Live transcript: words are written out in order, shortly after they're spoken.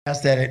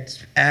Ask that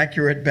it's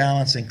accurate,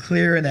 balanced, and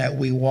clear, and that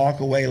we walk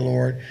away,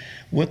 Lord,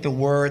 with the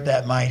word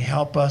that might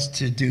help us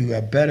to do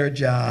a better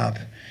job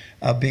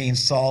of being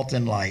salt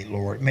and light,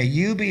 Lord. May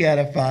you be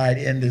edified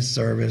in this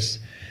service.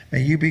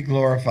 May you be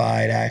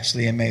glorified,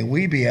 actually, and may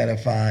we be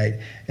edified.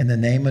 In the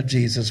name of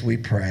Jesus, we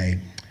pray.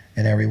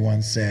 And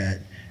everyone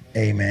said,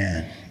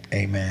 amen.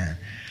 Amen.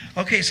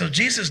 Okay, so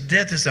Jesus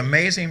did this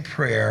amazing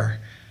prayer,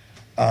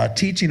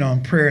 teaching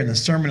on prayer in the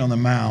Sermon on the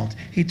Mount.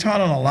 He taught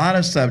on a lot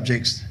of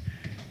subjects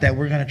that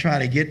we're going to try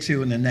to get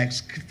to in the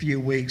next few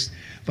weeks.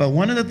 But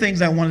one of the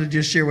things I wanted to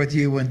just share with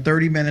you in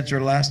 30 minutes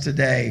or less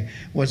today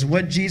was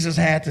what Jesus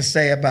had to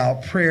say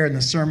about prayer in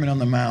the Sermon on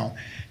the Mount.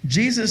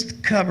 Jesus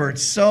covered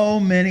so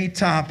many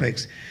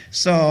topics.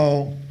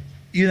 So,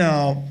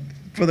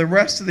 for the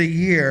rest of the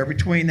year,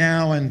 between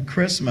now and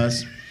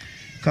Christmas,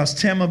 because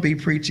Tim will be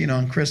preaching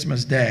on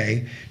Christmas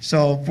Day.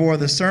 So for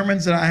the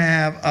sermons that I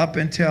have up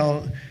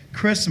until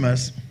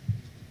Christmas,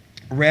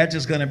 Reg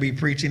is going to be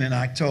preaching in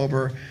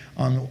October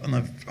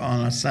on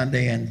a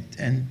Sunday,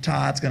 and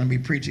Todd's going to be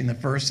preaching the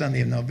first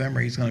Sunday of November.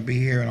 He's going to be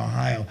here in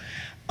Ohio.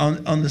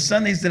 On the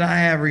Sundays that I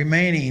have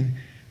remaining,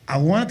 I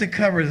wanted to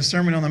cover the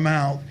Sermon on the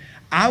Mount.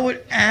 I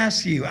would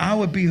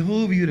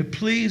behoove you to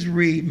please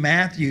read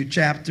Matthew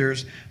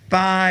chapters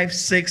 5,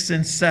 6,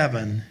 and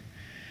 7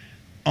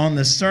 on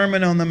the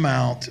Sermon on the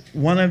Mount,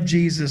 one of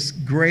Jesus'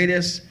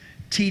 greatest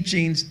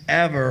teachings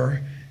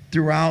ever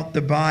throughout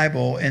the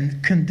Bible,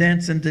 and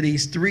condensed into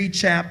these 3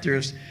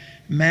 chapters,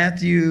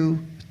 Matthew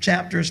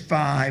chapters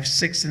 5,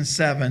 6, and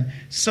 7.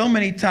 So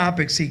many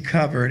topics he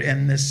covered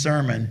in this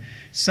sermon.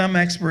 Some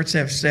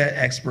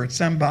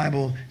some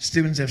Bible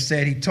students have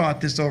said he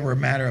taught this over a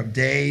matter of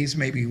days,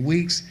 maybe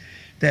weeks,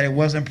 that it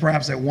wasn't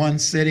perhaps at one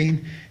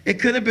sitting. It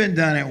could have been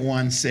done at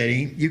one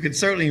sitting. You could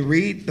certainly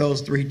read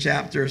those 3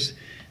 chapters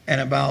in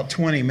about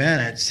 20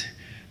 minutes.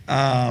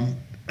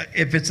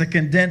 If it's a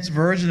condensed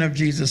version of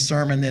Jesus'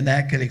 sermon, then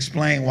that could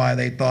explain why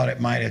they thought it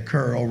might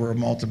occur over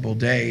multiple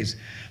days.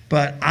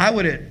 But I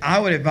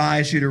would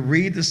advise you to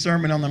read the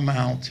Sermon on the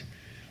Mount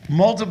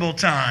multiple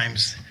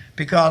times,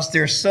 because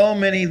there's so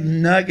many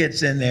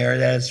nuggets in there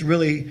that it's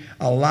really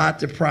a lot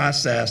to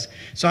process.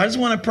 So I just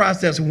want to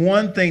process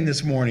one thing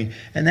this morning,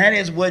 and that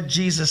is what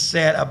Jesus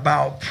said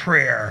about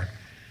prayer,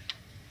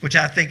 which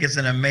I think is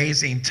an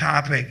amazing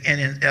topic in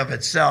and of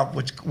itself,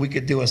 which we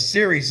could do a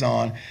series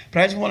on.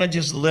 But I just want to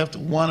just lift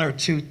 1 or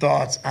 2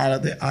 thoughts out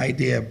of the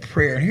idea of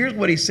prayer. And here's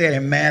what he said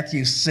in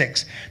Matthew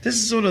 6. This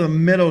is sort of the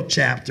middle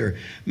chapter.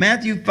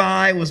 Matthew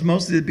 5 was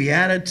mostly the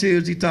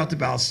Beatitudes. He talked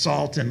about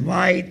salt and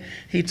light.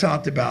 He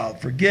talked about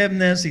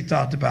forgiveness. He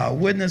talked about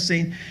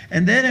witnessing.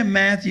 And then in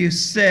Matthew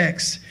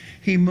 6,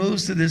 he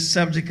moves to this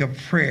subject of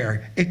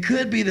prayer. It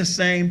could be the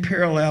same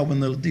parallel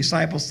when the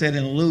disciples said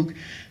in Luke,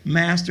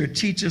 Master,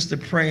 teach us to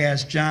pray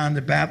as John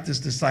the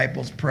Baptist's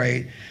disciples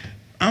prayed.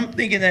 I'm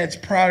thinking that it's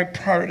part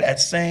of that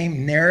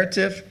same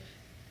narrative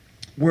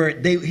where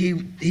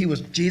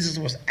Jesus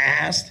was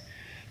asked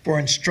for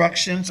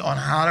instructions on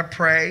how to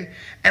pray.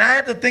 And I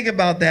had to think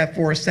about that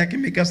for a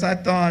second, because I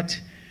thought,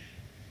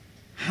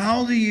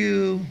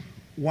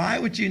 why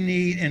would you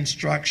need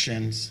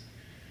instructions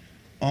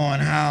on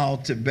how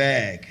to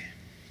beg?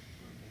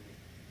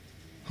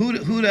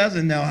 Who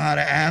doesn't know how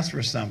to ask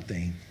for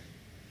something?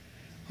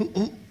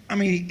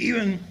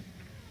 Even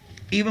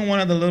one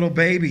of the little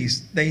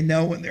babies, they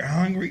know when they're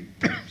hungry.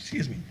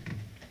 Excuse me.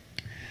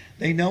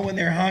 They know when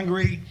they're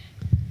hungry,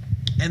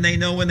 and they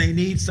know when they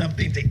need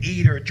something to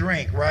eat or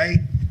drink, right?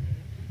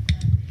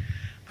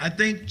 I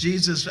think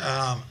Jesus,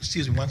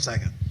 excuse me one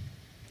second.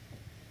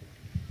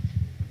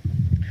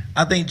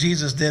 I think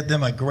Jesus did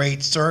them a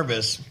great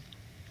service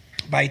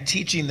by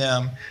teaching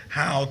them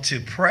how to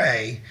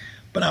pray.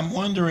 But I'm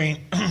wondering,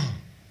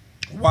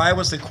 why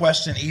was the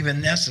question even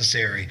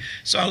necessary?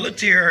 So I looked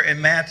here in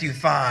Matthew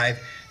 5,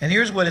 and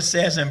here's what it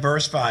says in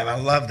verse 5. I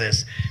love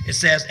this. It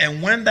says,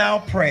 and when thou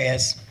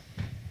prayest,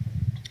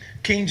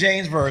 King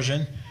James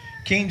Version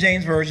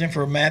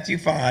for Matthew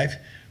 6,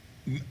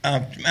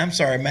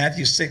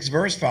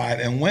 verse 5.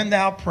 And when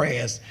thou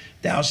prayest,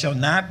 thou shalt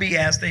not be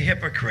as the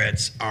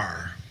hypocrites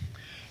are,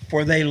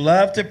 for they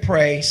love to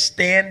pray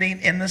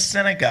standing in the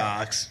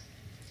synagogues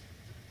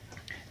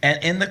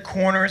and in the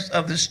corners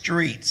of the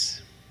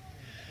streets,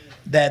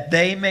 that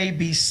they may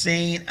be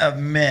seen of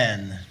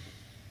men.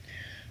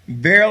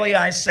 Verily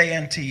I say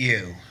unto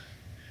you.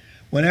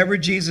 Whenever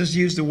Jesus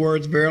used the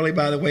words verily,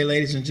 by the way,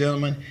 ladies and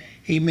gentlemen,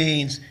 he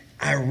means,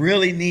 I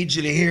really need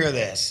you to hear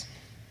this.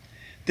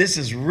 This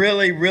is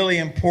really, really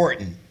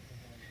important.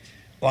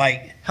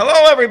 Like,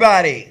 hello,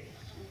 everybody.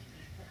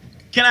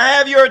 Can I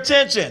have your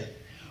attention?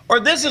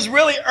 Or this is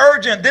really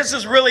urgent. This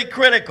is really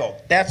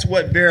critical. That's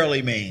what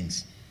verily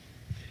means.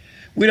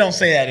 We don't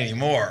say that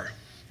anymore.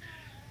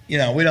 We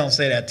don't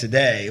say that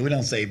today. We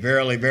don't say,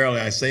 verily, verily,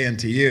 I say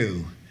unto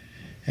you.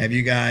 Have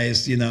you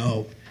guys,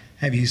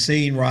 have you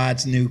seen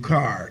Rod's new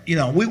car?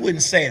 We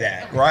wouldn't say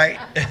that, right?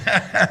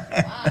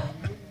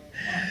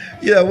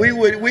 We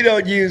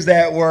don't use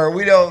that word.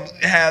 We don't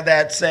have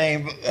that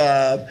same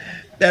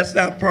that's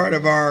not part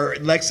of our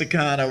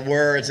lexicon of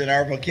words in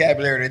our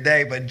vocabulary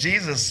today. But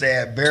Jesus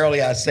said,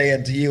 "Verily I say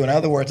unto you." In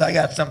other words, I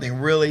got something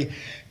really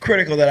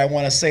critical that I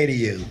want to say to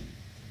you.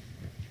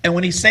 And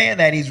when he's saying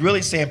that, he's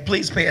really saying,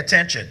 please pay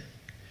attention.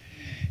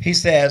 He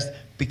says,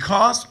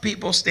 because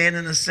people stand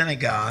in the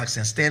synagogues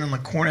and stand on the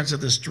corners of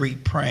the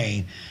street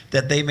praying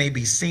that they may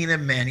be seen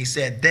of men, he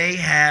said, they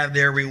have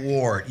their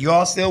reward. You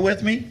all still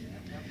with me?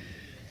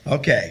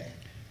 Okay.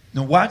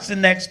 Now watch the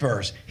next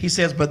verse. He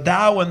says, but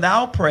thou, when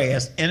thou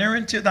prayest, enter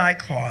into thy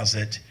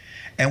closet,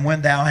 and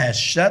when thou hast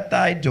shut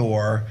thy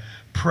door,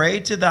 pray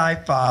to thy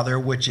Father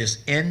which is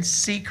in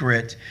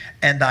secret,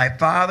 and thy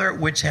Father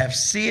which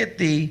seeth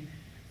thee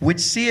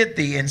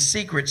in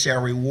secret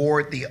shall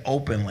reward thee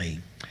openly.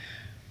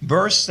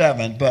 Verse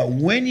 7, but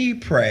when ye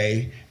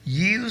pray,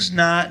 use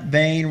not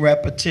vain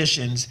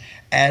repetitions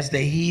as the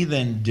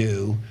heathen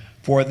do,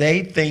 for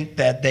they think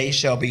that they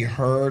shall be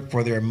heard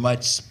for their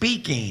much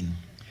speaking.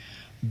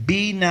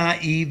 Be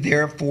not ye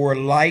therefore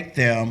like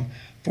them,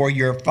 for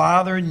your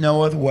Father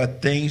knoweth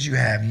what things you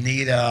have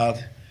need of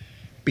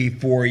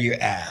before you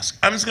ask.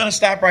 I'm just going to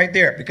stop right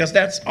there because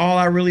that's all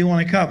I really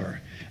want to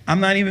cover. I'm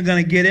not even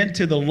going to get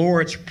into the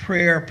Lord's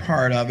Prayer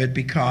part of it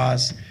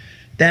because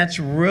that's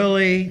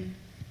really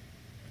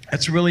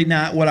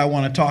not what I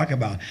want to talk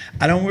about.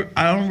 I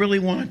don't really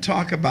want to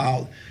talk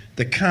about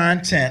the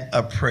content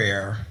of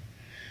prayer.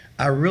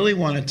 I really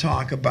want to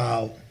talk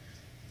about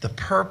the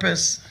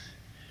purpose,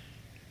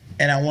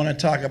 and I want to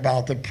talk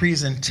about the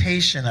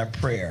presentation of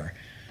prayer.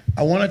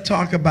 I want to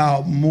talk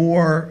about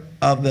more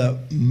of the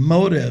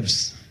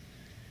motives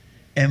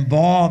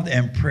involved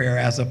in prayer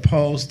as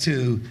opposed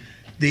to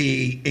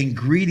the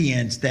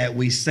ingredients that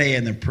we say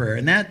in the prayer.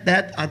 And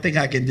that I think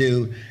I can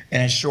do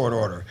in a short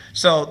order.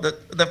 So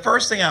the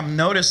first thing I'm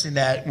noticing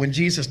that when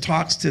Jesus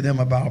talks to them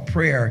about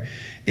prayer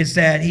is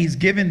that he's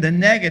giving the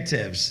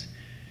negatives.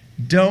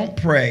 Don't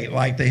pray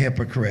like the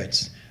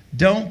hypocrites.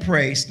 Don't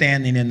pray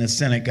standing in the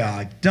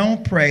synagogue.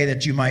 Don't pray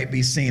that you might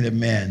be seen of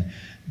men.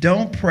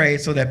 Don't pray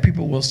so that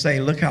people will say,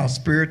 look how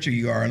spiritual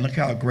you are and look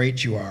how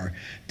great you are.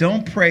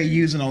 Don't pray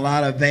using a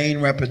lot of vain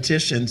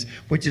repetitions,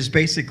 which is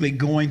basically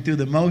going through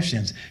the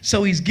motions.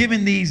 So he's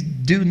giving these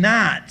do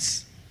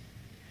nots.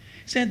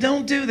 He's saying,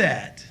 don't do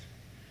that.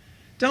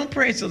 Don't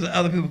pray so that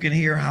other people can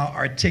hear how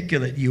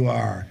articulate you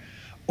are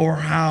or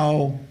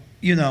how,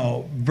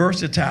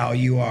 versatile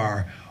you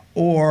are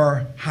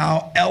or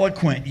how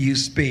eloquent you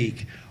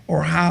speak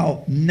or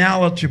how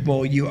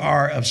knowledgeable you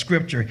are of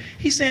Scripture.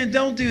 He's saying,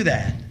 don't do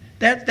that.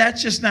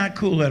 That's just not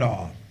cool at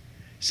all.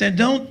 He said,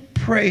 don't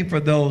pray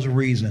for those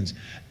reasons.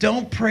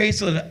 Don't pray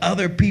so that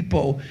other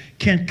people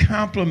can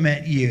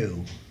compliment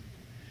you.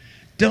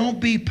 Don't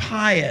be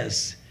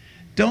pious.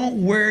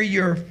 Don't wear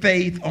your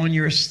faith on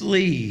your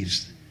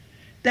sleeves.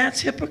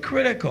 That's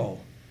hypocritical.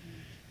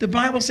 The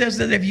Bible says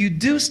that if you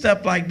do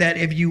stuff like that,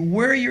 if you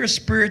wear your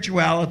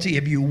spirituality,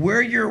 if you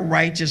wear your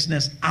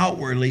righteousness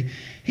outwardly,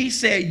 he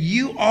said,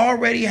 you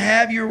already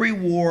have your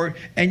reward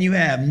and you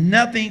have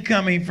nothing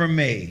coming from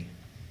me.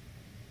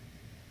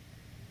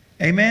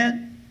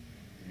 Amen?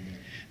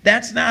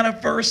 That's not a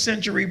first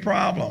century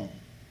problem.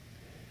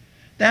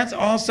 That's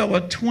also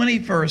a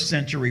 21st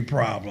century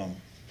problem.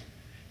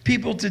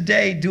 People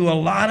today do a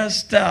lot of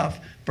stuff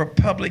for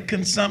public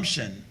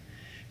consumption.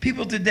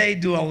 People today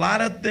do a lot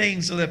of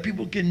things so that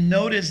people can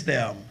notice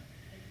them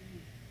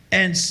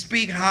and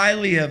speak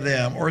highly of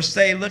them or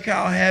say, look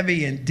how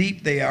heavy and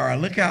deep they are.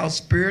 Look how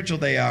spiritual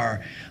they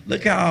are.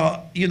 Look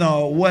how,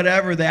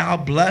 how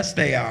blessed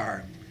they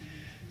are.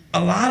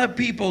 A lot of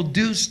people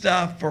do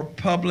stuff for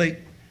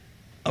public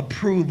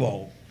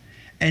approval.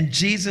 And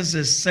Jesus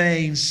is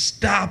saying,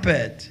 stop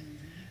it.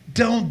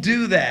 Don't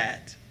do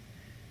that.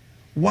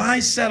 Why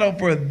settle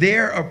for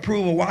their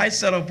approval? Why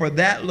settle for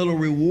that little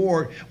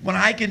reward when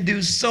I can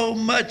do so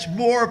much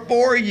more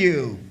for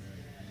you?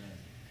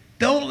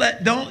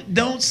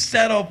 Don't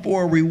settle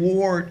for a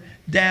reward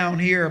down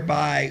here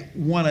by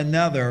one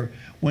another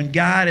when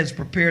God is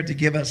prepared to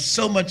give us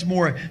so much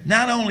more,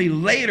 not only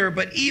later,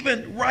 but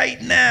even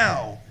right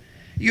now.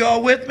 You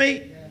all with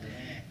me?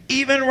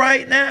 Even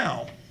right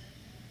now.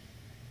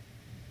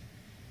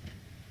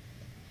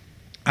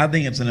 I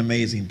think it's an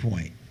amazing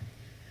point.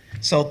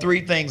 So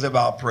 3 things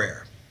about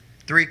prayer.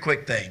 3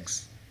 quick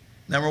things.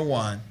 Number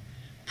 1,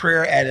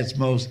 prayer at its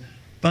most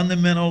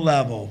fundamental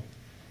level,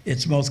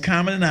 its most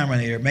common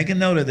denominator. Make a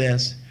note of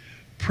this.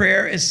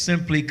 Prayer is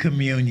simply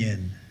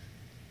communion.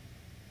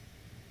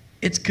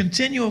 It's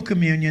continual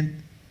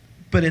communion,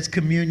 but it's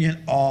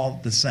communion all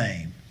the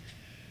same.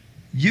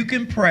 You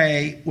can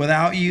pray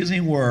without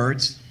using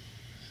words.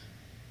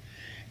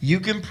 You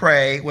can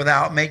pray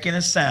without making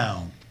a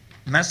sound.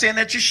 I'm not saying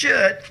that you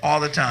should all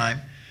the time,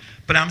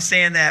 but I'm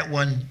saying that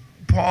when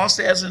Paul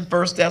says in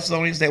 1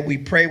 Thessalonians that we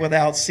pray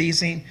without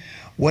ceasing,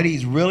 What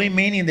he's really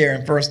meaning there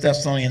in 1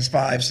 Thessalonians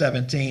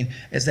 5:17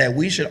 is that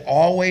we should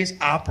always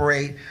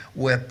operate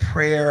with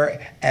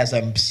prayer as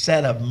a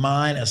set of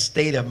mind, a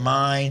state of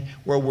mind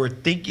where we're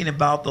thinking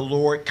about the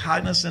Lord,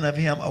 cognizant of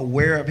him,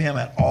 aware of him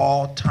at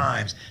all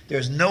times.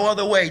 There's no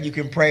other way you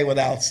can pray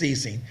without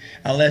ceasing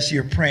unless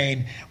you're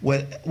praying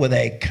with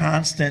a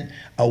constant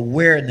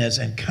awareness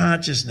and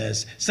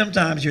consciousness.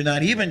 Sometimes you're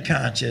not even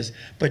conscious,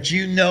 but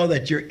you know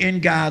that you're in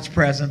God's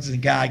presence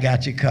and God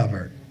got you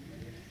covered.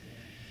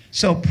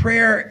 So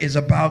prayer is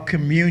about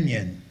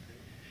communion.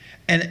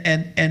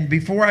 And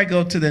before I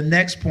go to the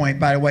next point,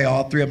 by the way,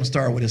 all three of them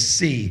start with a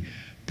C.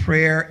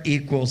 Prayer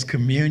equals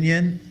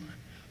communion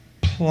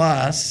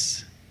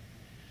plus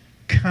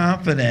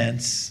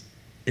confidence.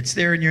 It's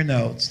there in your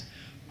notes.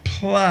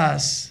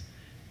 Plus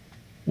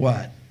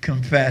what?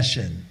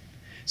 Confession.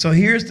 So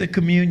here's the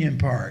communion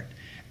part.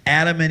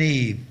 Adam and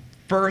Eve,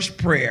 first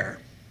prayer.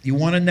 You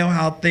want to know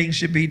how things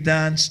should be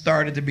done?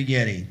 Start at the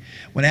beginning.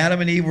 When Adam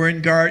and Eve were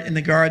in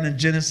the garden in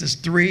Genesis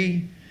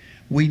 3,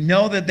 we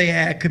know that they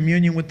had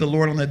communion with the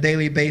Lord on a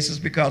daily basis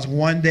because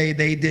one day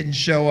they didn't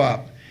show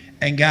up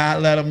and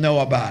God let them know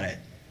about it.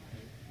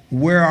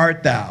 Where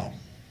art thou?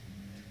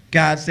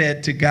 God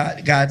said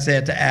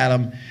to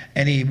Adam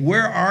and Eve,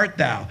 where art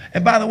thou?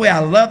 And by the way, I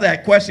love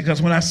that question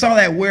because when I saw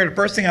that where, the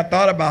first thing I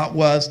thought about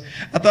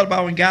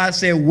when God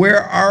said,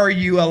 where are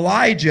you,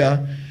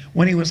 Elijah?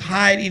 When he was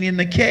hiding in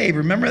the cave.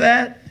 Remember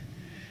that?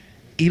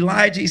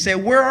 Elijah, he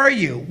said, where are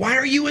you? Why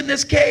are you in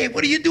this cave?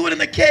 What are you doing in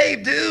the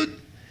cave,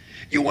 dude?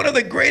 You're one of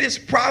the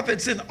greatest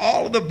prophets in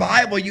all of the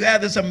Bible. You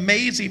have this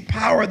amazing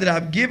power that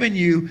I've given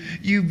you.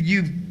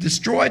 You've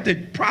destroyed the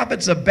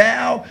prophets of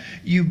Baal.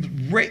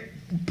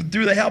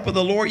 Through the help of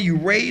the Lord, you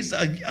raised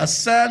a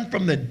son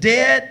from the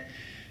dead.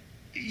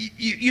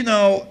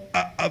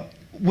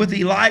 With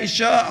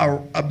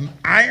Elisha,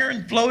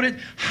 iron floated.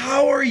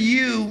 How are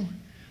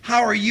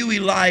you,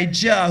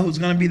 Elijah, who's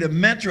going to be the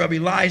mentor of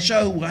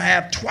Elisha, who will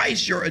have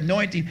twice your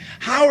anointing?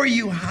 How are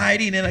you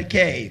hiding in a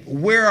cave?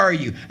 Where are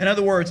you? In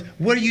other words,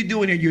 what are you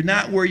doing here? You're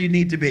not where you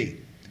need to be.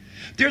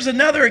 There's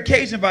another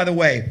occasion, by the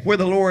way, where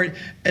the Lord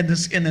in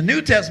the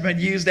New Testament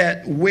used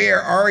that where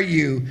are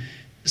you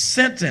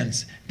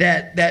sentence,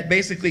 that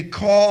basically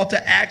call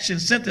to action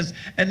sentence.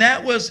 And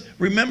that was,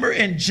 remember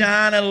in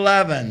John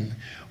 11,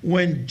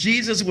 when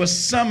Jesus was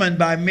summoned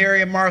by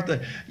Mary and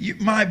Martha,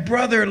 my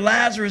brother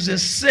Lazarus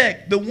is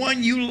sick, the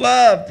one you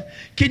loved.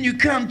 Can you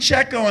come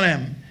check on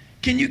him?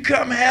 Can you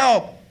come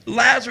help?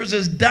 Lazarus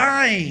is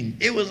dying.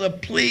 It was a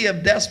plea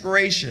of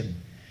desperation.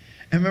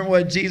 And remember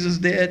what Jesus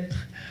did?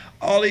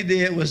 All he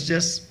did was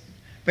just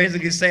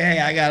basically say,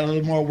 hey, I got a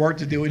little more work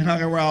to do. He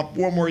hung around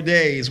 4 more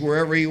days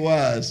wherever he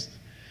was.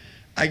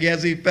 I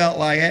guess he felt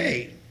like,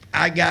 hey,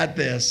 I got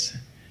this.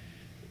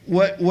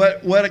 What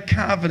a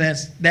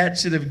confidence that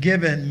should have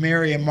given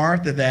Mary and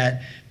Martha,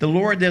 that the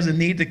Lord doesn't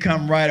need to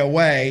come right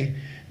away.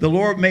 The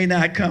Lord may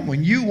not come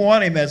when you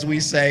want him, as we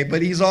say,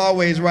 but he's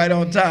always right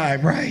on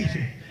time, right?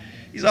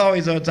 He's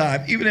always on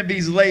time, even if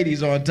he's late,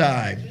 he's on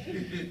time.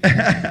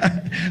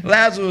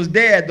 Lazarus was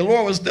dead. The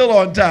Lord was still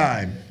on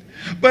time.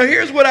 But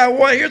here's what I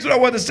want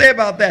to say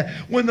about that.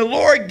 When the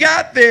Lord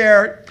got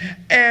there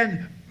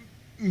and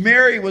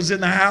Mary was in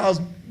the house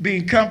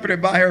being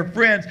comforted by her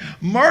friends,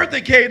 Martha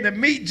came to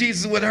meet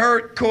Jesus with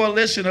her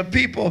coalition of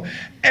people,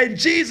 and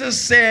Jesus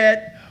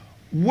said,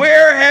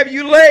 where have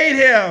you laid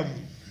him?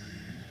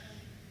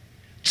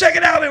 Check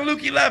it out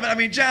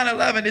in John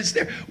 11, it's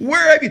there.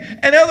 Where have you?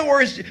 In other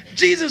words,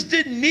 Jesus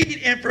didn't need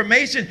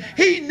information.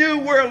 He knew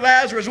where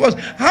Lazarus was.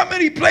 How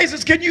many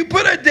places can you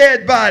put a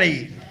dead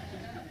body?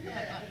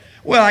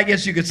 Well, I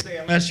guess you could say,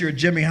 unless you're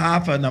Jimmy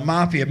Hoffa and the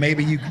Mafia,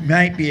 maybe you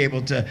might be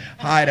able to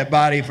hide a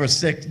body for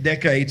 6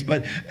 decades.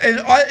 But and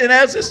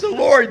as the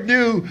Lord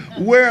knew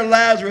where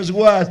Lazarus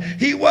was,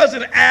 he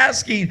wasn't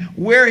asking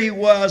where he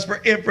was for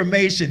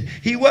information.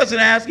 He wasn't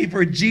asking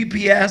for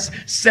GPS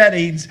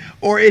settings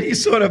or any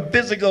sort of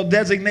physical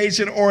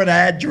designation or an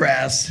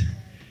address.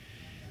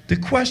 The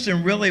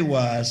question really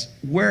was,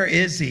 where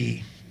is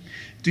he?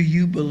 Do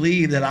you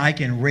believe that I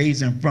can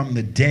raise him from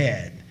the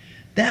dead?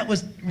 That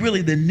was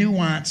really the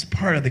nuanced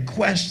part of the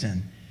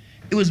question.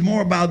 It was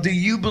more about, do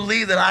you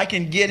believe that I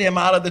can get him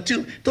out of the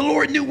tomb? The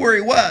Lord knew where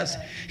he was.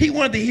 He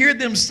wanted to hear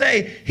them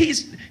say, he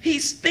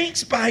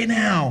stinks by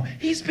now.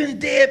 He's been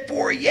dead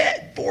for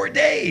 4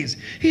 days.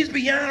 He's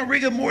beyond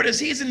rigor mortis.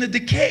 He's in the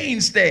decaying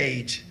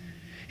stage.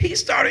 He's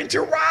starting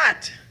to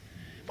rot.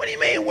 What do you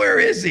mean, where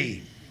is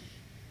he?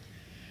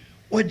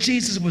 What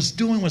Jesus was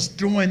doing was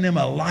throwing them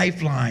a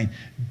lifeline.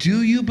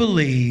 Do you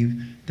believe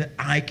that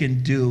I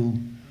can do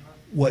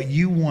what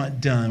you want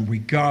done,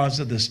 regardless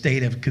of the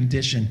state of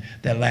condition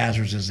that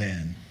Lazarus is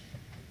in?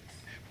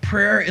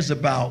 Prayer is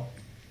about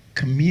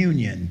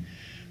communion,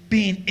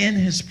 being in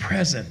his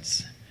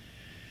presence.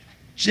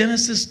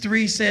 Genesis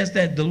 3 says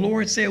that the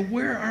Lord said,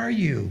 where are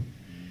you?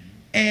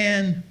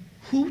 And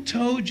who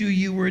told you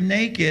you were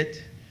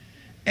naked?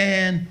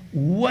 And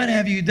what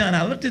have you done?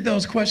 I looked at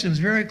those questions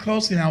very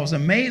closely, and I was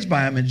amazed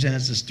by them in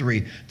Genesis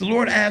 3. The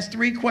Lord asked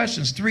 3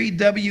 questions, 3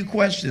 W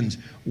questions.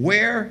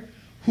 Where,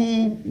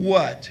 who,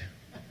 what?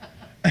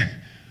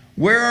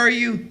 Where are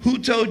you? Who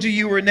told you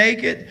you were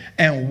naked?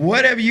 And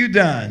what have you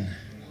done?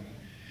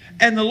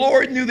 And the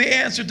Lord knew the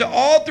answer to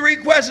all three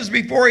questions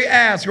before he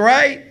asked,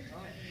 right?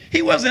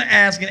 He wasn't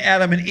asking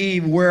Adam and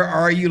Eve, where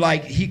are you,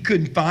 like he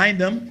couldn't find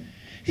them.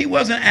 He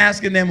wasn't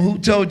asking them who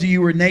told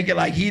you were naked,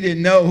 like he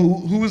didn't know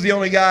who was the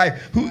only guy.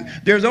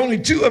 There's only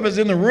two of us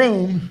in the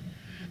room,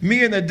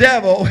 me and the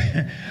devil,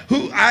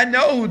 who I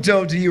know who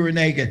told you were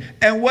naked.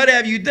 And what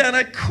have you done?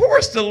 Of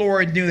course the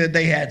Lord knew that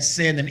they had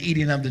sinned in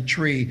eating of the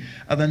tree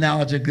of the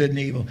knowledge of good and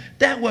evil.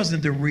 That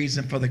wasn't the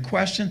reason for the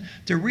question.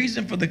 The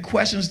reason for the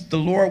questions, the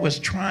Lord was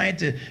trying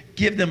to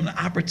give them an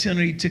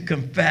opportunity to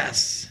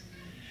confess,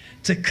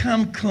 to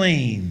come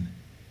clean.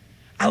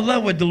 I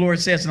love what the Lord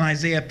says in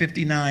Isaiah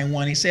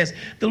 59:1. He says,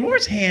 the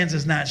Lord's hands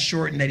is not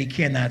shortened that he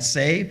cannot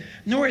save,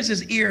 nor is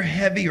his ear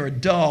heavy or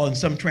dull in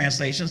some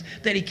translations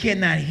that he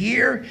cannot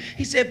hear.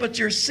 He said, but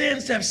your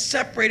sins have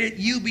separated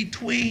you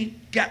between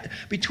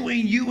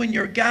you and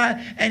your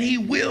God, and he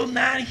will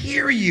not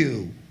hear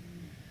you.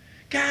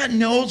 God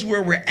knows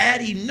where we're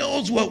at. He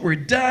knows what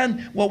we've done.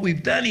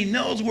 He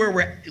knows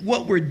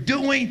what we're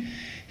doing.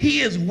 He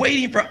is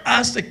waiting for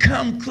us to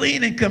come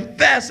clean and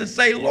confess and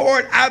say,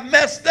 Lord, I've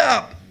messed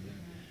up.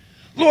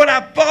 Lord,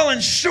 I've fallen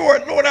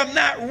short. Lord, I'm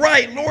not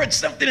right. Lord,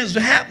 something is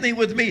happening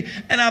with me,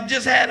 and I've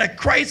just had a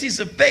crisis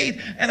of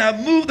faith, and I've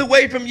moved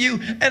away from you,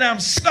 and I'm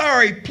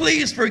sorry.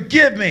 Please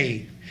forgive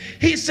me.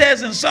 He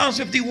says in Psalms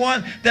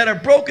 51 that a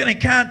broken and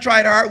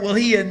contrite heart will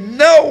he in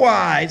no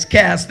wise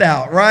cast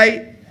out,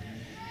 right?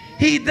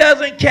 He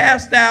doesn't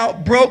cast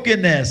out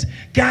brokenness.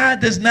 God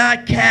does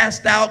not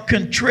cast out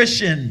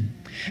contrition.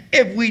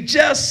 If we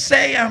just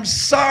say, I'm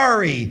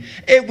sorry,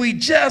 if we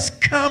just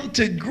come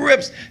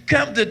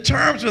to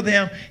terms with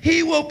him,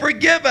 he will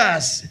forgive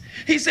us.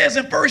 He says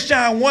in 1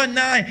 John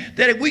 1:9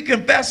 that if we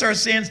confess our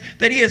sins,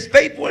 that he is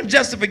faithful and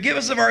just to forgive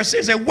us of our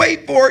sins. And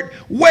wait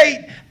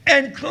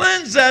and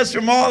cleanse us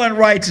from all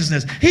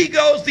unrighteousness. He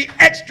goes the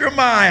extra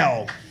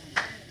mile.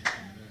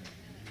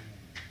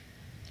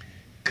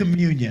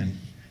 Communion.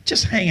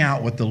 Just hang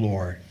out with the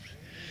Lord.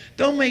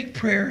 Don't make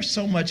prayer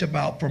so much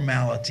about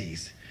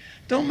formalities.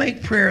 Don't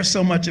make prayer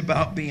so much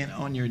about being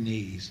on your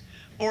knees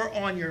or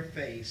on your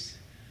face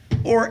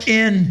or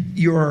in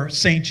your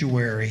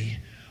sanctuary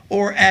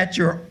or at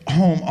your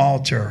home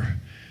altar.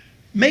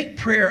 Make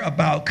prayer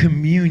about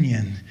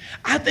communion.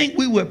 I think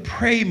we would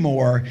pray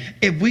more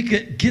if we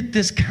could get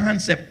this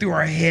concept through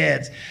our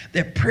heads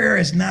that prayer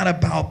is not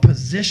about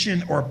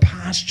position or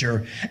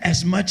posture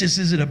as much as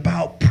is it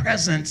about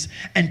presence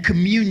and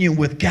communion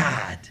with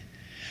God.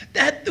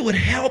 That would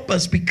help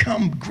us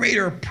become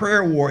greater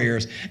prayer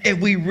warriors if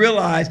we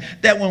realize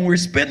that when we're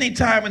spending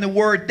time in the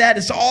Word, that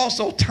is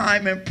also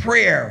time in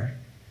prayer.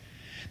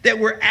 That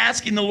we're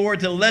asking the Lord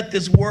to let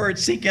this word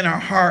sink in our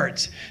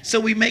hearts. So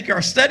we make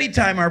our study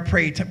time our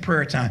prayer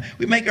time.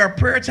 We make our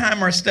prayer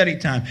time our study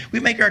time. We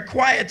make our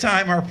quiet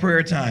time our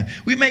prayer time.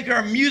 We make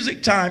our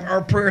music time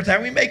our prayer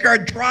time. We make our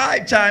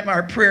drive time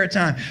our prayer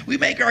time. We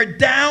make our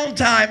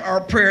downtime our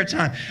prayer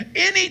time.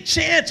 Any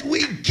chance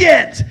we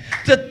get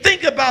to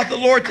think about the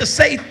Lord, to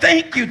say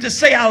thank you, to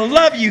say I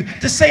love you,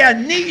 to say I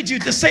need you,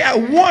 to say I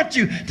want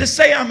you, to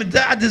say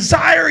I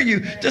desire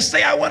you, to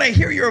say I want to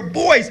hear your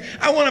voice,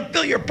 I want to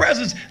feel your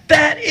presence.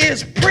 That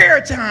is prayer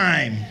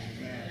time.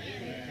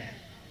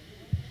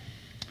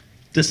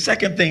 The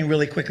second thing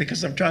really quickly,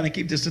 because I'm trying to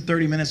keep this to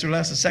 30 minutes or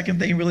less, the second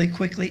thing really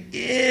quickly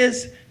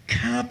is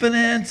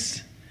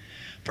confidence.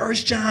 1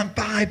 John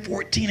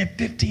 5:14 and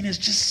 15 is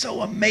just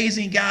so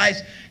amazing,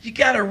 guys. You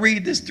got to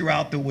read this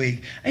throughout the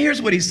week. And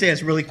here's what he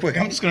says really quick.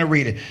 I'm just going to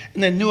read it.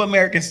 In the New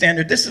American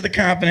Standard, this is the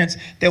confidence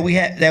that we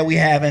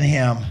have in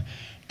him.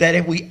 That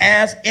if we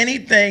ask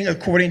anything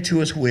according to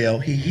his will,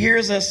 he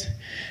hears us.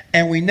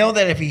 And we know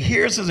that if he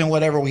hears us in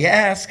whatever we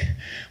ask,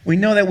 we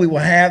know that we will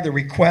have the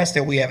request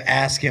that we have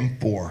asked him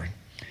for.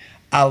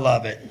 I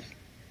love it.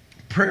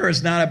 Prayer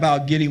is not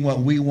about getting what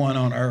we want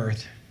on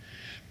earth.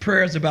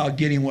 Prayer is about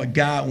getting what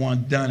God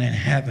wants done in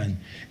heaven.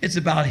 It's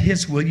about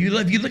his will.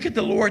 If you look at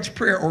the Lord's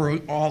Prayer, or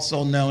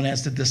also known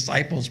as the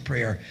disciples'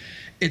 prayer,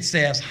 it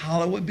says,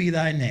 hallowed be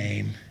thy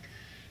name.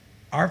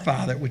 Our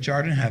Father, which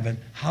art in heaven,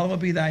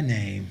 hallowed be thy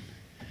name.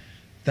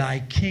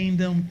 Thy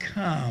kingdom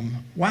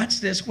come.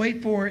 Watch this.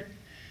 Wait for it.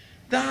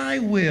 Thy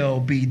will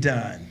be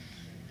done.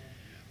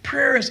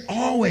 Prayer is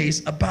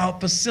always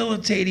about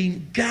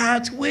facilitating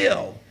God's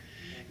will,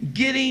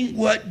 getting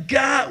what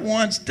God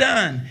wants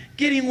done,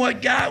 getting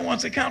what God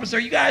wants accomplished. Are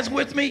you guys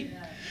with me?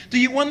 Do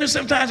you wonder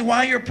sometimes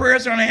why your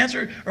prayers aren't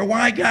answered, or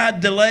why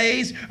God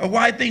delays, or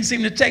why things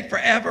seem to take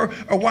forever,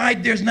 or why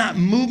there's not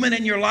movement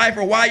in your life,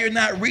 or why you're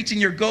not reaching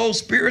your goals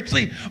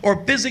spiritually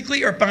or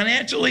physically or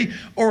financially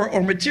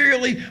or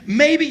materially?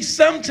 Maybe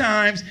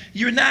sometimes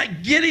you're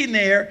not getting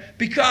there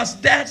because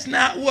that's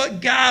not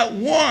what God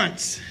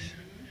wants.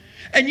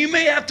 And you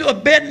may have to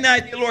abandon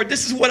that idea, Lord,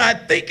 this is what I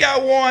think I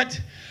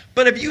want,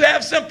 but if you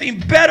have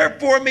something better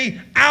for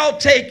me, I'll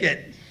take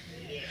it.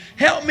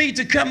 Help me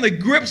to come to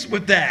grips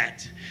with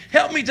that.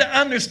 Help me to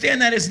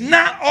understand that it's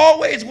not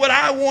always what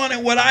I want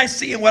and what I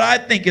see and what I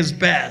think is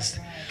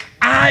best.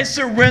 I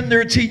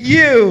surrender to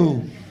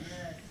you.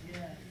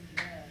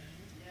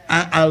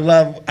 I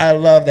love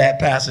that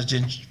passage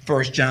in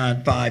 1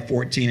 John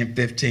 5:14 and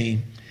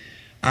 15.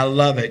 I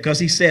love it because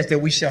he says that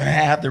we shall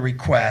have the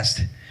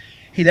request.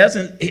 He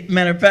doesn't,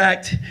 matter of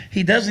fact,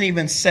 he doesn't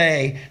even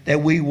say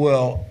that we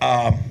will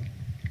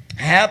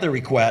have the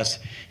request.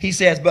 He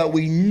says, but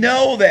we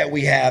know that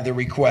we have the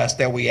request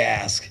that we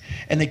ask.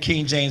 In the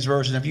King James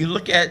Version, if you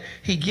look at,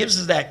 he gives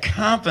us that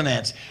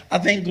confidence. I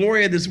think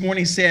Gloria this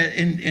morning said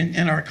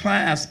in our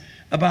class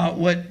about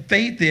what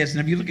faith is. And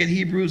if you look at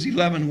Hebrews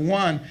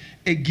 11:1,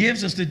 it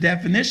gives us the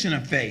definition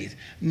of faith.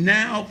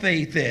 Now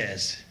faith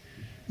is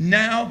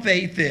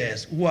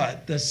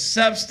what? The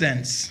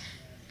substance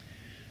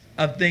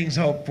of things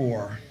hoped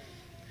for.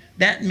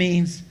 That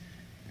means,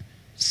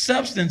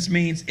 substance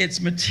means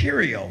it's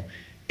material.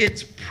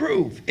 It's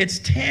proof. It's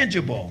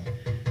tangible.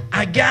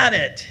 I got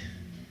it.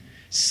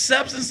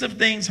 Substance of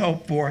things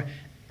hoped for,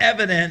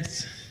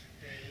 evidence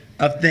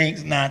of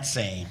things not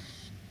seen.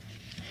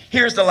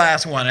 Here's the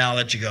last one, and I'll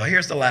let you go.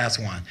 Here's the last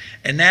one,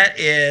 and that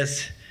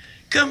is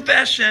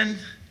confession.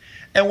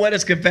 And what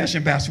is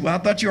confession, Pastor? Well, I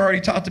thought you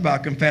already talked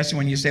about confession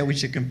when you said we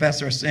should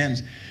confess our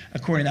sins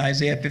according to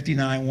Isaiah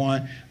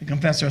 59:1. We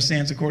confess our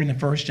sins according to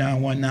 1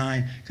 John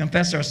 1:9.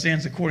 Confess our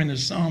sins according to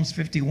Psalms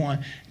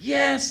 51.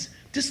 Yes,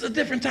 this is a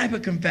different type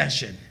of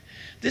confession.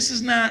 This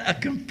is not a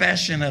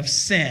confession of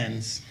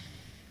sins.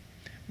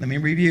 Let me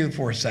review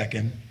for a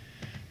second.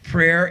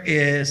 Prayer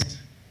is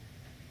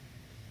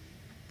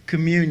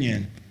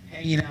communion,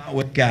 hanging out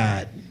with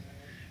God,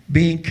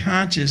 being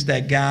conscious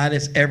that God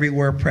is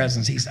everywhere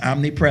present. He's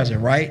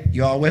omnipresent, right?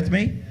 You all with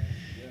me?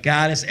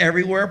 God is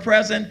everywhere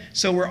present,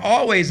 so we're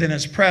always in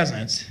his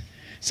presence.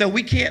 So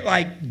we can't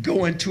like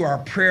go into our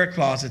prayer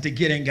closet to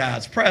get in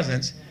God's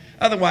presence.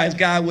 Otherwise,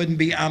 God wouldn't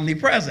be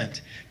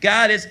omnipresent.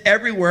 God is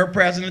everywhere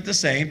present at the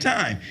same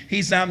time.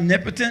 He's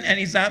omnipotent and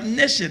he's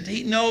omniscient.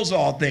 He knows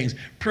all things.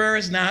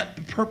 The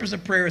purpose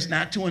of prayer is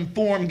not to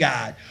inform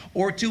God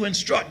or to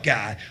instruct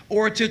God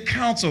or to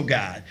counsel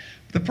God.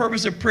 The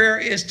purpose of prayer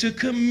is to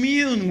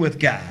commune with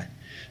God.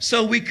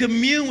 So we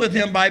commune with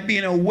him by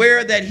being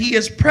aware that he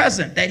is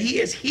present, that he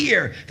is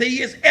here, that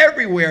he is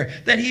everywhere,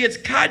 that he is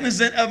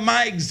cognizant of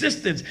my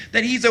existence,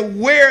 that he's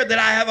aware that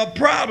I have a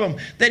problem,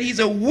 that he's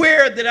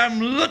aware that I'm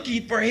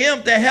looking for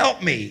him to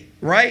help me,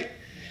 right?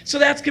 So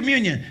that's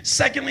communion.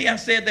 Secondly, I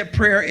said that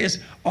prayer is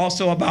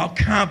also about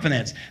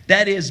confidence.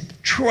 That is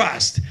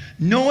trust,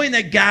 knowing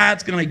that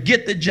God's going to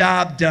get the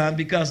job done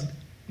because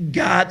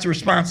God's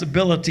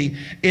responsibility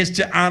is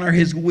to honor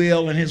his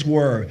will and his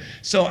word.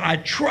 So I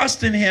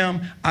trust in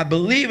him. I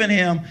believe in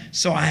him.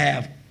 So I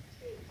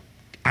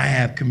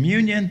have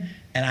communion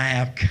and I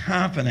have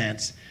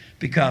confidence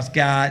because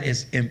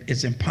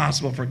it's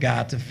impossible for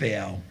God to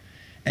fail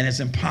and it's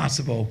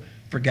impossible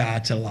for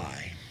God to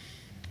lie.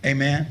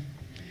 Amen.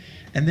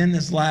 And then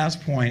this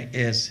last point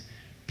is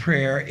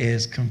prayer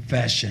is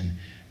confession.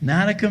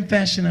 Not a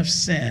confession of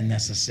sin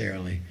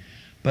necessarily,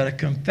 but a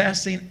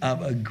confessing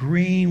of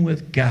agreeing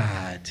with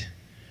God.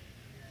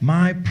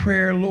 My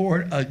prayer,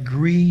 Lord,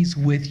 agrees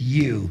with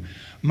you.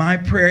 My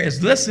prayer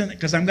is, listen,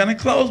 because I'm going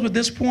to close with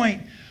this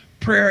point.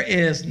 Prayer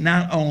is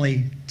not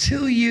only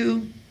to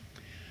you.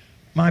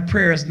 My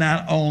prayer is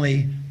not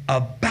only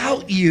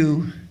about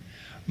you.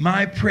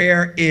 My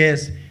prayer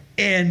is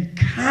in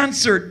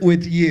concert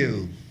with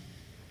you.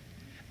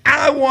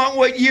 I want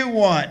what you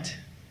want.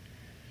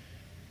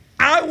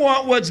 I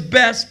want what's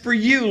best for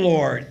you,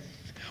 Lord.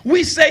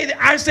 I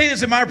say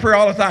this in my prayer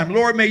all the time.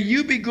 Lord, may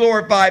you be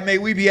glorified. May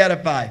we be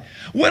edified.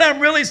 What I'm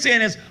really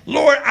saying is,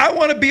 Lord, I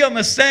want to be on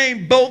the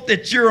same boat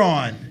that you're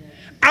on.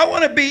 I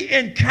want to be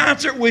in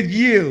concert with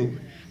you.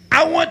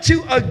 I want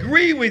to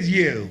agree with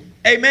you.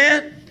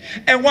 Amen?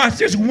 And watch,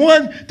 there's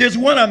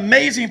one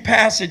amazing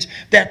passage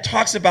that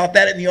talks about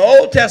that in the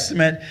Old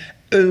Testament,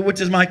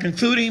 which is my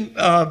concluding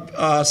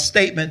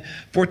statement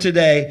for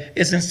today.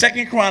 It's in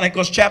 2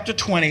 Chronicles chapter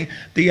 20,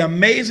 the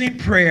amazing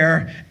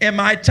prayer in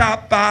my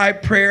top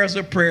 5 prayers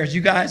of prayers.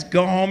 You guys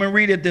go home and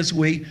read it this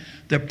week.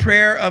 The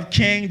prayer of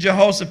King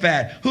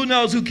Jehoshaphat. Who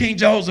knows who King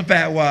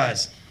Jehoshaphat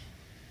was?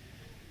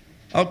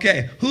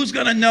 Okay, who's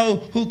going to know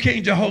who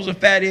King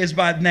Jehoshaphat is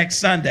by next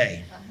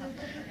Sunday?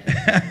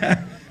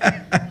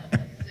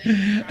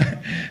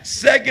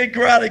 2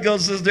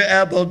 Chronicles, Sister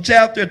Ethel,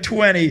 chapter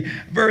 20,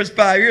 verse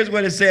 5. Here's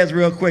what it says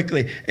real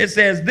quickly. It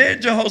says,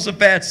 Then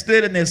Jehoshaphat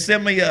stood in the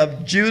assembly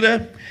of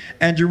Judah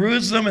and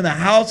Jerusalem in the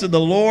house of the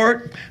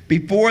Lord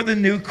before the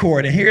new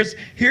court. And here's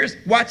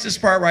watch this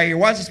part right here.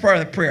 Watch this part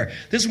of the prayer.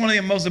 This is one of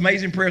the most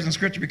amazing prayers in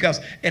Scripture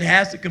because it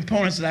has the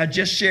components that I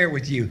just shared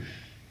with you.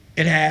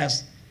 It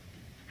has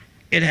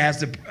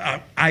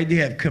the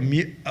idea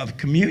of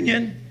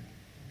communion.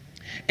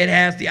 It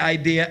has the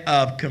idea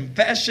of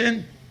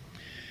confession.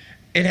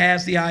 It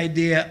has the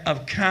idea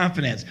of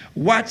confidence.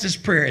 Watch this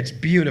prayer. It's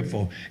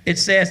beautiful. It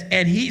says,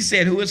 and he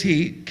said, who is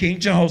he? King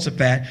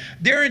Jehoshaphat.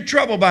 They're in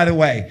trouble, by the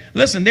way.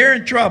 Listen, they're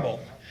in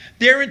trouble.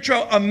 They're in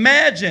trouble.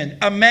 Imagine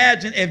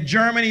if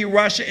Germany,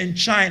 Russia, and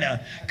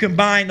China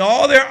combined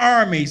all their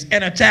armies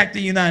and attacked the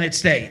United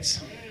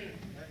States.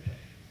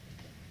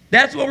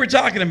 That's what we're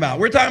talking about.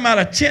 We're talking about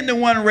a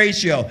 10-to-1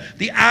 ratio.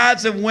 The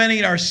odds of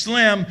winning are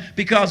slim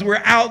because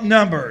we're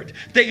outnumbered.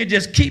 They could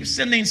just keep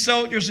sending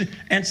soldiers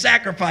and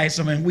sacrifice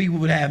them, and we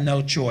would have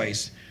no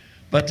choice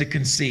but to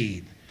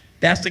concede.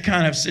 That's the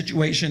kind of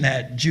situation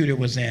that Judah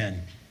was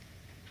in.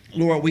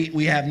 Lord,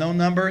 we have no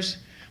numbers.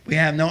 We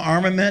have no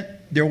armament.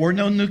 There were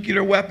no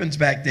nuclear weapons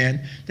back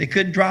then. They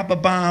couldn't drop a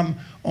bomb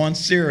on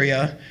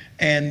Syria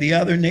and the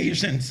other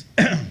nations.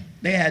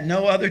 They had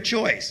no other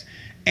choice.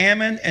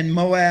 Ammon and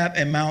Moab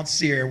and Mount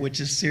Seir,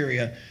 which is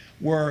Syria,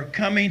 were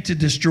coming to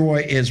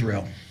destroy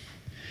Israel.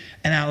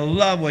 And I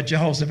love what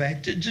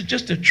Jehoshaphat,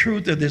 just the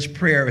truth of this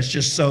prayer is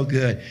just so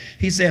good.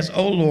 He says,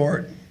 "O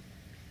Lord,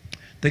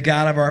 the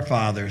God of our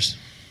fathers,"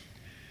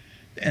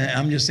 and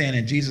I'm just saying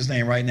in Jesus'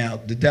 name right now,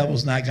 the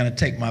devil's not going to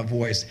take my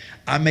voice.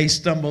 I may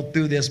stumble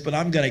through this, but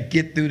I'm going to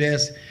get through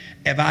this.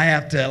 If I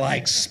have to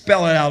like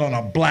spell it out on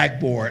a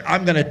blackboard,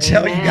 I'm going to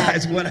tell you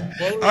guys what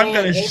I'm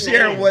going to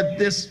share what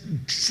this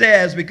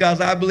says,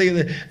 because I believe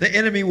that the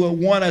enemy will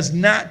want us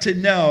not to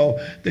know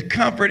the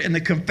comfort and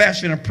the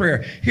confession of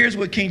prayer. Here's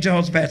what King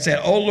Jehoshaphat said: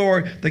 "O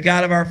Lord, the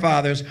God of our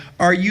fathers,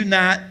 are you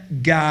not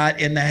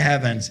God in the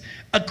heavens?"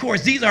 Of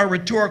course, these are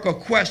rhetorical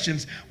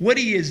questions. What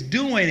he is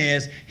doing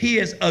is he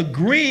is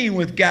agreeing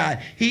with God.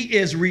 He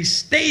is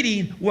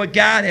restating what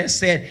God has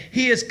said.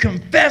 He is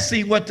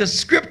confessing what the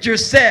scripture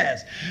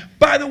says.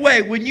 By the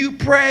way, when you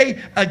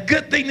pray, a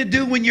good thing to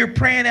do when you're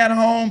praying at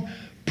home,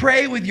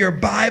 pray with your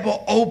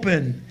Bible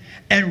open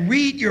and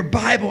read your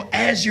Bible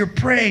as you're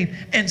praying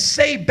and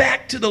say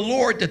back to the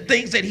Lord the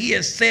things that he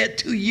has said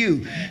to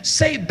you.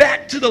 Say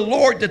back to the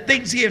Lord the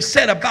things he has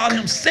said about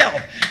himself.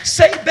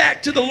 Say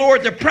back to the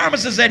Lord the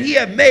promises that he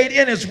has made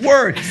in his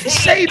word.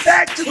 Say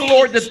back to the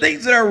Lord the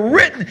things that are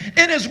written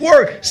in his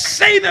word.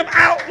 Say them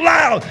out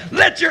loud.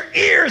 Let your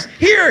ears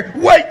hear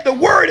what the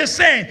word is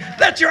saying.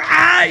 Let your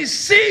eyes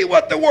see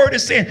what the word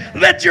is saying.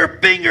 Let your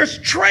fingers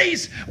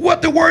trace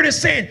what the word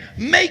is saying.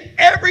 Make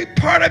every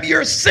part of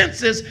your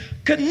senses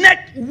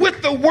connect with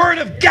the word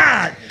of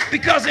God,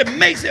 because it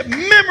makes it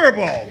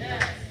memorable.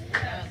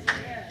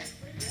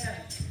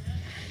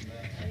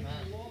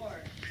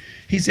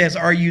 He says,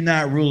 "Are you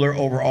not ruler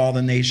over all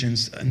the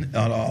nations and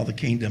all the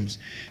kingdoms?"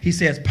 He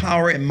says,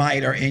 "Power and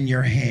might are in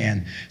your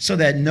hand, so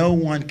that no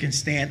one can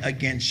stand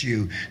against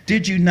you.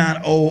 Did you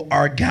not, O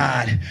our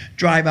God,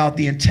 drive out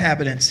the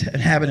inhabitants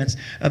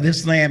of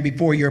this land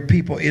before your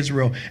people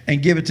Israel,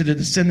 and give it to the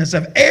descendants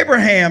of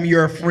Abraham,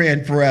 your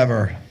friend,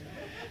 forever?"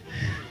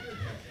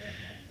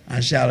 I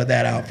shouted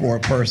that out for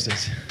a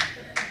purpose.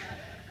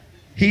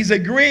 He's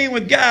agreeing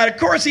with God. Of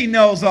course he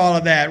knows all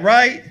of that,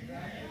 right?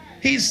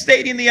 He's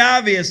stating the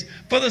obvious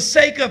for the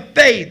sake of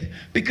faith,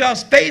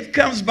 because faith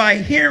comes by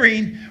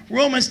hearing.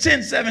 Romans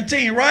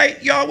 10:17,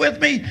 right? Y'all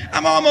with me?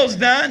 I'm almost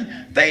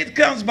done. Faith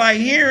comes by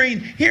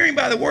hearing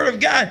by the word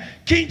of God.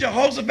 King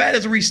Jehoshaphat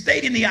is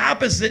restating the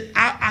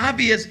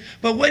obvious,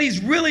 but what he's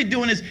really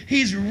doing is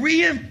he's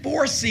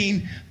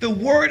reinforcing the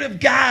word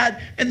of God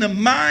in the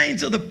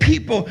minds of the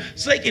people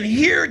so they can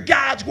hear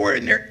God's word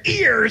in their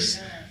ears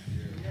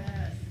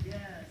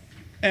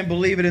and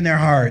believe it in their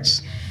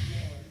hearts.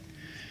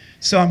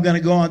 So I'm going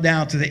to go on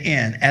down to the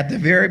end. At the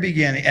very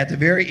beginning, at the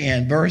very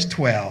end, verse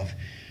 12.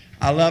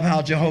 I love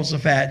how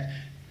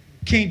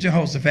King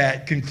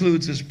Jehoshaphat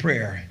concludes his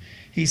prayer.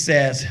 He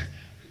says,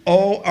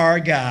 "O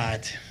our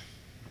God,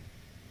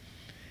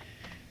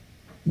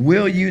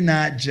 will you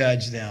not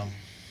judge them?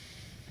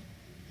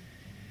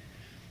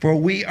 For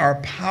we are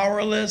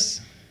powerless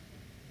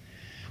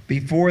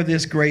before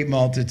this great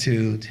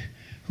multitude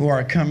who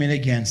are coming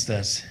against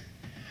us,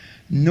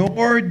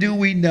 nor do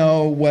we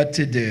know what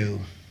to do."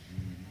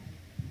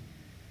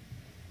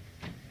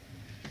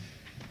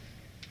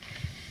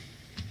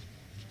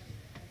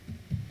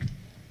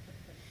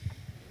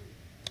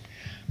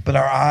 But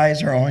our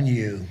eyes are on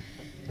you.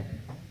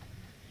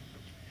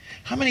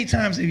 How many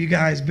times have you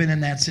guys been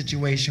in that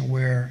situation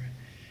where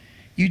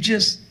you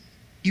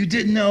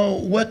didn't know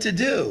what to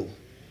do?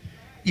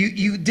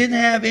 You didn't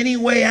have any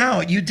way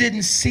out. You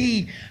didn't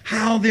see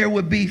how there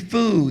would be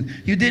food.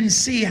 You didn't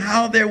see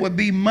how there would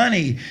be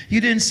money. You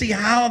didn't see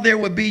how there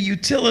would be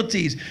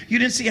utilities. You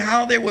didn't see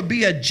how there would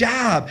be a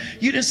job.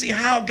 You didn't see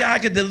how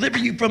God could deliver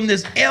you from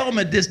this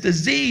ailment, this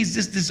disease,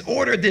 this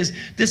disorder,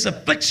 this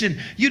affliction.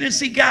 You didn't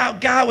see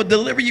God would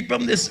deliver you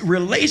from this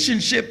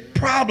relationship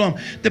problem,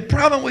 the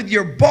problem with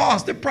your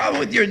boss, the problem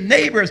with your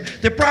neighbors,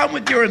 the problem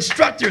with your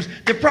instructors,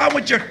 the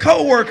problem with your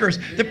coworkers,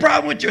 the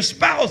problem with your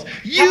spouse.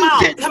 You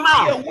didn't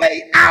see a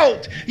way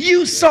out.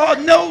 You saw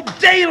no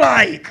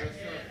daylight.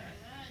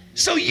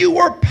 So you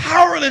were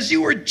powerless.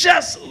 You were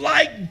just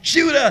like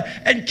Judah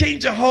and King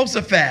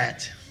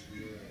Jehoshaphat.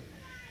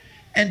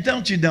 And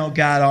don't you know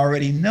God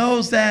already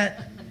knows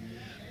that?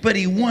 But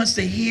he wants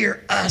to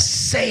hear us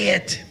say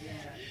it.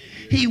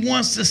 He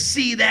wants to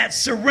see that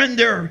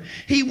surrender.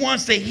 He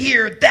wants to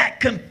hear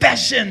that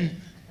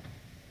confession.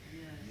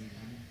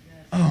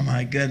 Oh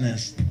my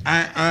goodness.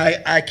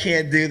 I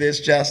can't do this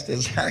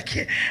justice. I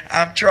can't.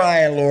 I'm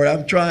trying, Lord.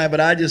 I'm trying,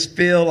 but I just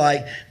feel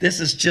like this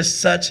is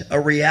just such a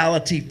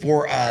reality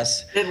for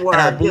us. Good And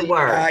I word. Good believe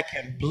word. God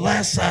can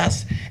bless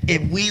us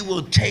if we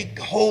will take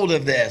hold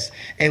of this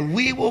and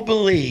we will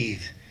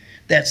believe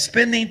that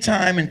spending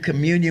time in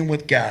communion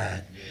with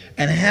God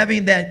and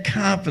having that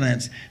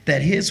confidence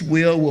that his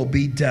will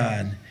be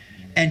done,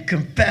 and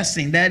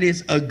confessing, that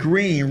is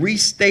agreeing,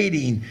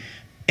 restating,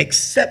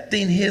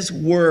 accepting his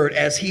word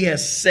as he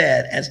has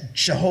said, as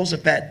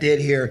Jehoshaphat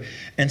did here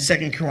in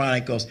 2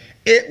 Chronicles,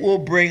 it will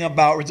bring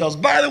about results.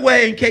 By the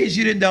way, in case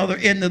you didn't know the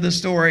end of the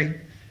story,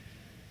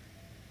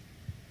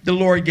 the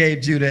Lord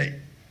gave Judah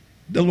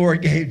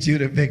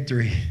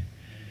victory,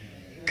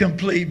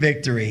 complete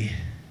victory.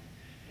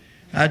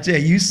 I tell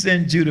you, you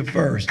send Judah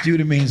first.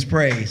 Judah means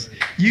praise.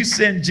 You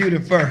send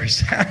Judah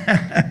first.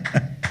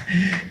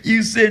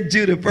 You send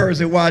Judah first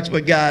and watch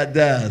what God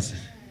does.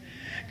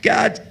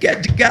 God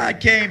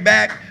came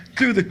back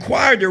through the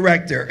choir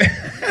director.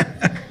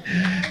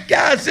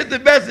 God sent the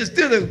message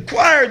through the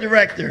choir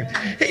director.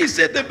 He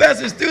sent the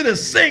message through the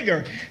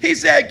singer. He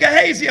said,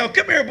 Gehaziel,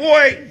 come here,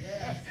 boy.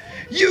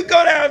 You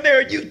go down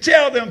there and you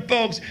tell them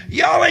folks,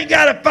 y'all ain't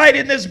got to fight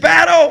in this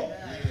battle.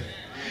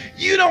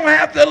 You don't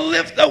have to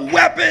lift a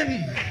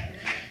weapon.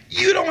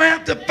 You don't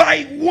have to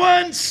fight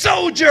one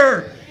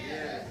soldier.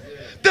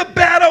 The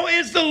battle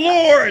is the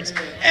Lord's,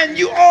 and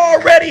you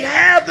already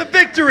have the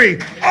victory.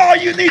 All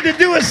you need to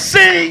do is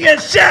sing and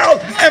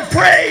shout and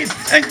praise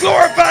and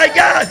glorify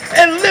God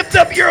and lift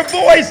up your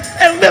voice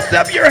and lift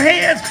up your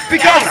hands,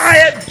 because I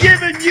have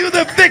given you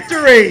the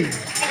victory.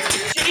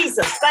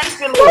 Jesus, thank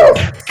you, Lord.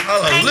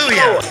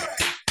 Hallelujah.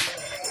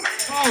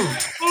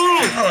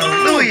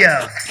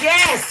 Hallelujah.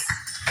 Yes.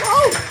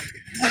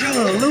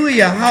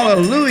 Hallelujah.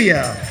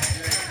 Hallelujah.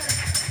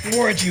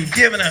 Lord, you've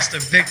given us the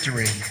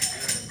victory.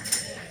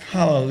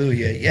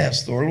 Hallelujah.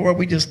 Yes, Lord. Lord,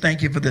 we just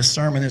thank you for this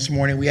sermon this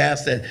morning. We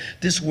ask that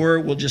this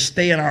word will just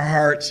stay in our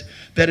hearts,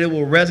 that it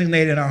will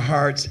resonate in our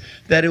hearts,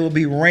 that it will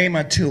be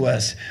rhema to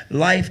us,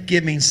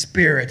 life-giving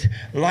spirit,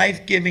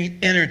 life-giving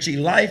energy,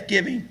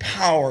 life-giving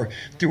power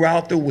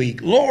throughout the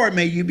week. Lord,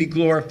 may you be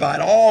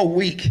glorified all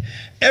week,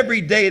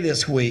 every day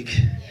this week.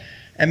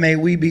 And may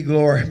we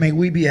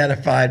be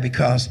edified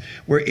because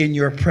we're in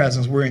your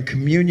presence. We're in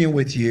communion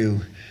with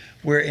you.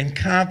 We're in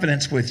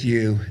confidence with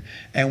you,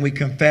 and we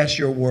confess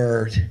your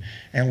word,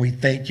 and we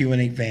thank you in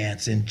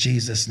advance. In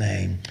Jesus'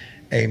 name,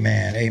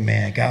 amen.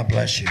 Amen. God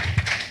bless you.